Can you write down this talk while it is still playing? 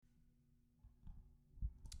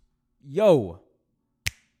Yo,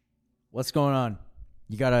 what's going on?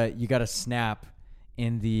 You gotta snap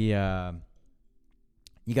in the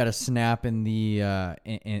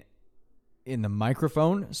in the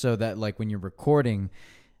microphone so that like when you're recording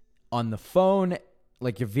on the phone,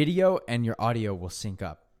 like your video and your audio will sync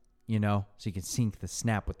up, so you can sync the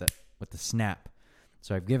snap with the snap.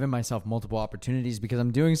 So I've given myself multiple opportunities because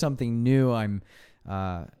I'm doing something new. Well,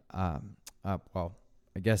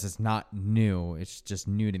 I guess it's not new. It's just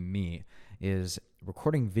new to me, is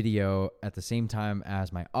recording video at the same time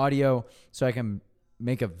as my audio so I can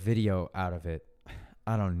make a video out of it.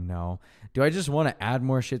 I don't know. Do I just want to add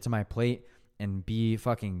more shit to my plate and be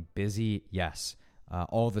fucking busy? Yes.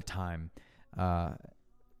 All the time.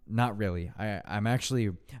 Not really. I'm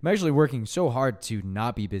actually working so hard to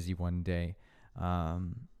not be busy one day.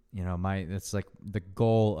 That's like the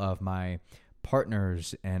goal of my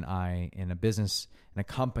partners and I in a business, in a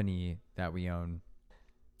company that we own,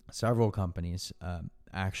 several companies,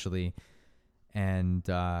 actually. And,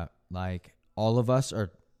 like all of us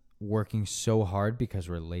are working so hard because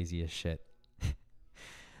we're lazy as shit.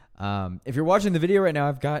 If you're watching the video right now,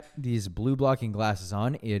 I've got these blue blocking glasses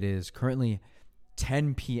on. It is currently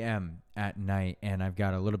 10 p.m. at night, and I've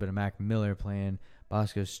got a little bit of Mac Miller playing.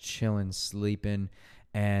 Bosco's chilling, sleeping,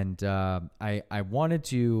 and I wanted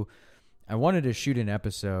to shoot an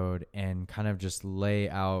episode and kind of just lay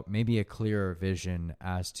out maybe a clearer vision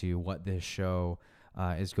as to what this show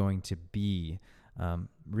is going to be.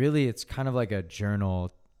 Really, it's kind of like a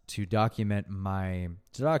journal to document my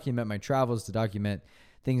travels, to document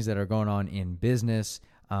things that are going on in business.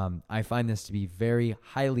 I find this to be very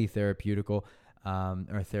highly therapeutical,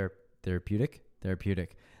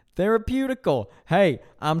 therapeutical. Hey,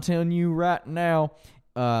 I'm telling you right now,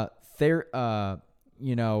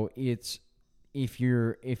 it's if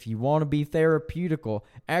you want to be therapeutical,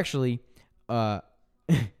 actually, the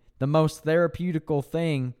most therapeutical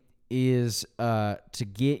thing is to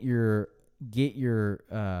get your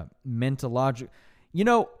mental logic.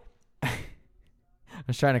 I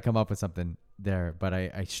was trying to come up with something there, but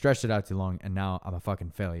I stretched it out too long, and now I'm a fucking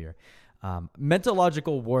failure.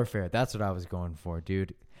 Mentological warfare. That's what I was going for,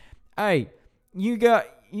 dude. Hey,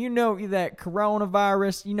 that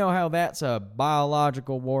coronavirus, you know how that's a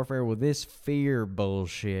biological warfare? Well, this fear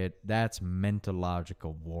bullshit, that's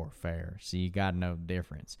mentological warfare. So you got to know the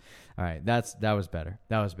difference. All right, that was better.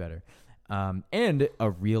 And a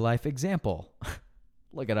real life example.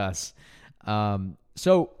 Look at us.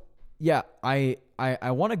 So yeah, I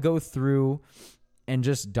want to go through and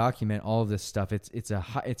just document all of this stuff. It's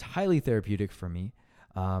highly therapeutic for me.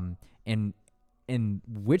 And in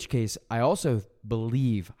which case, I also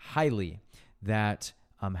believe highly that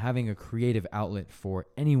having a creative outlet for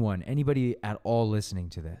anybody at all listening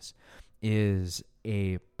to this, is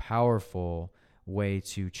a powerful way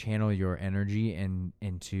to channel your energy and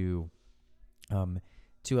to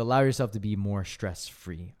allow yourself to be more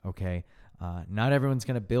stress-free, okay? Not everyone's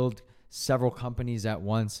going to build several companies at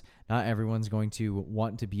once. Not everyone's going to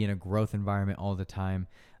want to be in a growth environment all the time.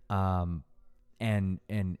 But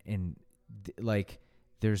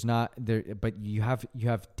you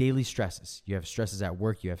have daily stresses. You have stresses at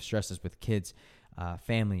work. You have stresses with kids,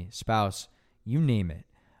 family, spouse, you name it.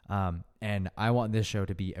 And I want this show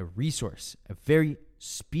to be a resource, a very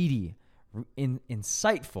speedy,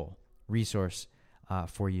 insightful resource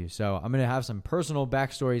for you. So I'm going to have some personal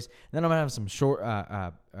backstories, and then I'm going to have some short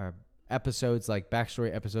episodes, like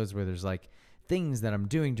backstory episodes where there's like things that I'm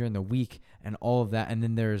doing during the week and all of that. And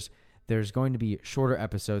then there's going to be shorter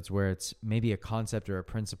episodes where it's maybe a concept or a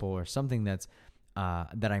principle or something that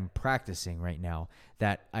I'm practicing right now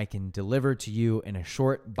that I can deliver to you in a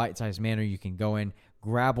short, bite-sized manner. You can go in,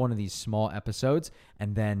 grab one of these small episodes,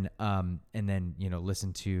 and then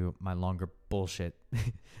listen to my longer bullshit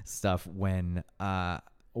stuff when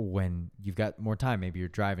you've got more time. Maybe you're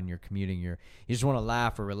driving, you're commuting, you just want to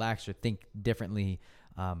laugh or relax or think differently.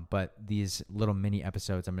 But these little mini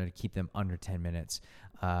episodes, I'm going to keep them under 10 minutes.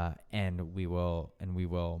 And we will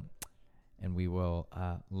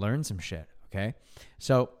learn some shit. Okay.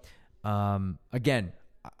 So, again,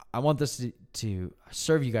 I want this to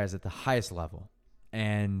serve you guys at the highest level.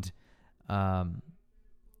 And,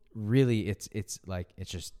 really it's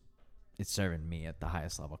serving me at the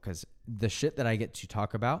highest level, because the shit that I get to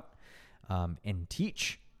talk about, and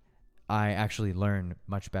teach, I actually learn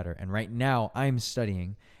much better. And right now I'm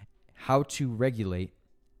studying how to regulate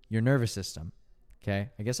your nervous system. Okay.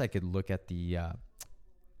 I guess I could look at the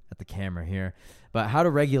camera here, but how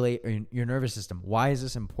to regulate your nervous system. Why is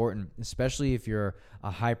this important? Especially if you're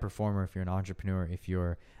a high performer, if you're an entrepreneur, if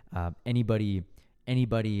you're, anybody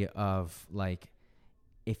of like,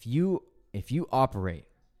 if you operate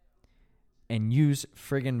and use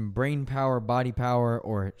friggin' brain power, body power,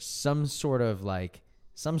 or some sort of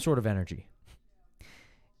energy,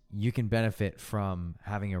 you can benefit from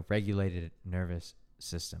having a regulated nervous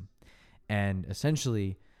system. And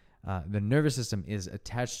essentially, the nervous system is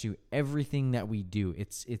attached to everything that we do.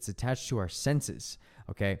 It's attached to our senses.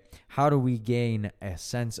 Okay, how do we gain a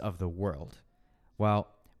sense of the world? Well,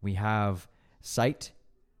 we have sight,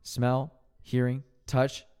 smell, hearing,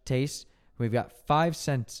 touch, taste. We've got 5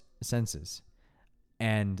 senses.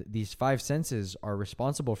 And these 5 senses are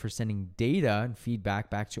responsible for sending data and feedback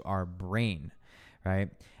back to our brain, right?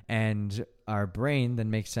 And our brain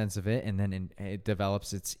then makes sense of it, and then it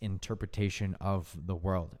develops its interpretation of the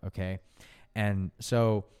world, okay? And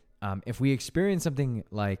so if we experience something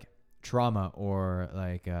like trauma or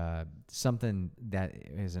like something that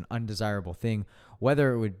is an undesirable thing,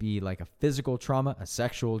 whether it would be like a physical trauma, a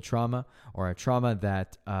sexual trauma, or a trauma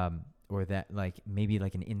that or that like maybe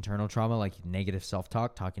like an internal trauma, like negative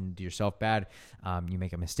self-talk, talking to yourself bad, you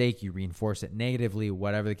make a mistake, you reinforce it negatively,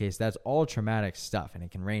 whatever the case, that's all traumatic stuff. And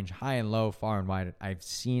it can range high and low, far and wide. I've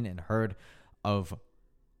seen and heard of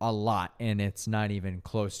a lot, and it's not even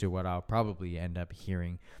close to what I'll probably end up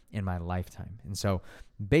hearing in my lifetime. And so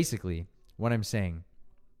basically what I'm saying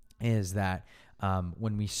is that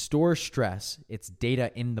when we store stress, it's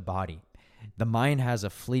data in the body. The mind has a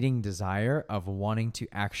fleeting desire of wanting to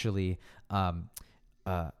actually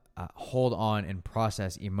hold on and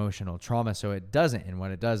process emotional trauma. So it doesn't. And what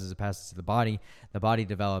it does is it passes to the body. The body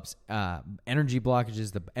develops energy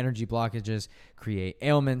blockages. The energy blockages create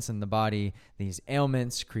ailments in the body. These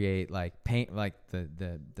ailments create like pain, like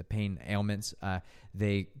the pain ailments.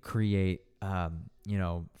 They create,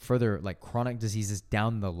 further like chronic diseases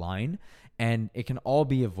down the line. And it can all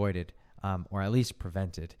be avoided or at least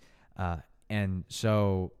prevented. And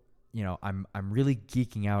so, I'm really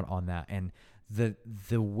geeking out on that. And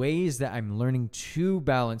the ways that I'm learning to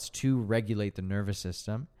balance, to regulate the nervous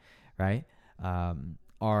system, right,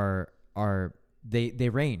 they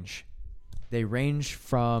range. They range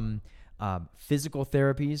from physical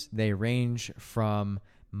therapies. They range from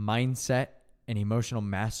mindset and emotional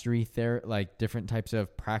mastery, like different types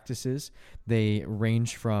of practices. They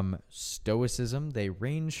range from stoicism. They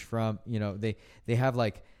range from, they have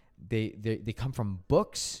like, they come from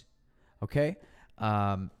books, okay?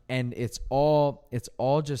 And it's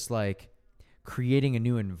all just like creating a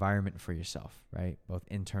new environment for yourself, right? Both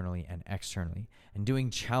internally and externally, and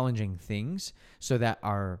doing challenging things so that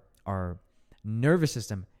our nervous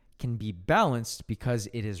system can be balanced because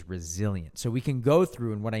it is resilient. So we can go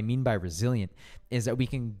through, and what I mean by resilient is that we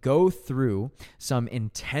can go through some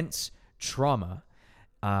intense trauma,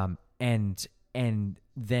 and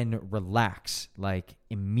then relax like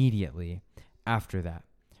immediately after that,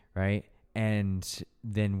 right? And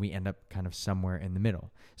then we end up kind of somewhere in the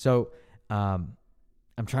middle. So I'm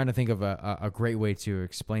trying to think of a great way to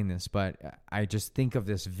explain this, but I just think of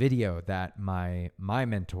this video that my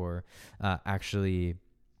mentor actually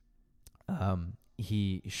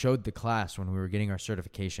he showed the class when we were getting our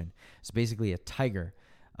certification. It's basically a tiger,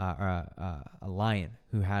 a lion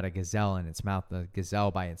who had a gazelle in its mouth, the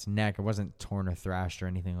gazelle by its neck. It wasn't torn or thrashed or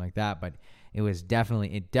anything like that, but it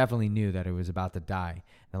definitely knew that it was about to die.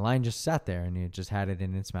 The lion just sat there and it just had it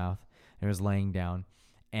in its mouth. It was laying down,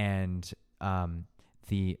 and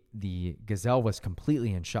the gazelle was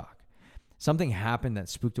completely in shock. Something happened that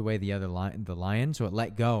spooked away the lion, so it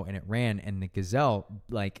let go and it ran, and the gazelle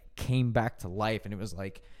like came back to life, and it was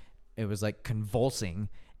like convulsing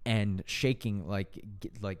and shaking,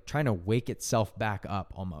 like trying to wake itself back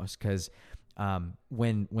up almost. Because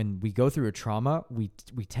when we go through a trauma, we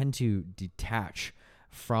tend to detach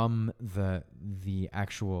from the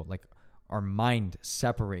actual, like our mind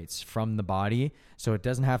separates from the body, so it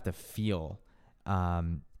doesn't have to feel,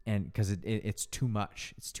 and because it's too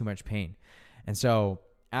much pain. And so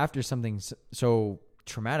after something so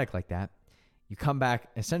traumatic like that, you come back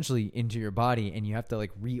essentially into your body, and you have to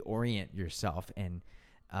like reorient yourself, and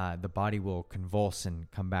the body will convulse and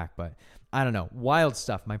come back. But I don't know, wild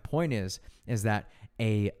stuff. My point is that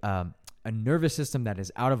a nervous system that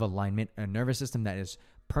is out of alignment, a nervous system that is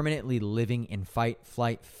permanently living in fight,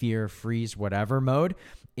 flight, fear, freeze, whatever mode,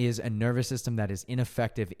 is a nervous system that is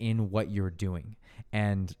ineffective in what you're doing.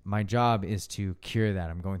 And my job is to cure that.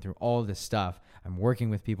 I'm going through all this stuff. I'm working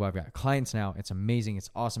with people. I've got clients now. It's amazing. It's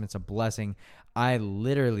awesome. It's a blessing. I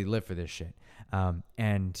literally live for this shit.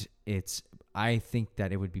 And I think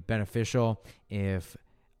that it would be beneficial if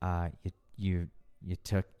you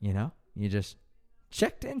took, you just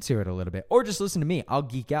checked into it a little bit, or just listen to me. I'll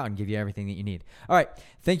geek out and give you everything that you need. All right.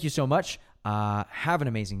 Thank you so much. Have an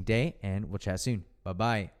amazing day, and we'll chat soon.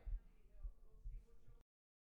 Bye-bye.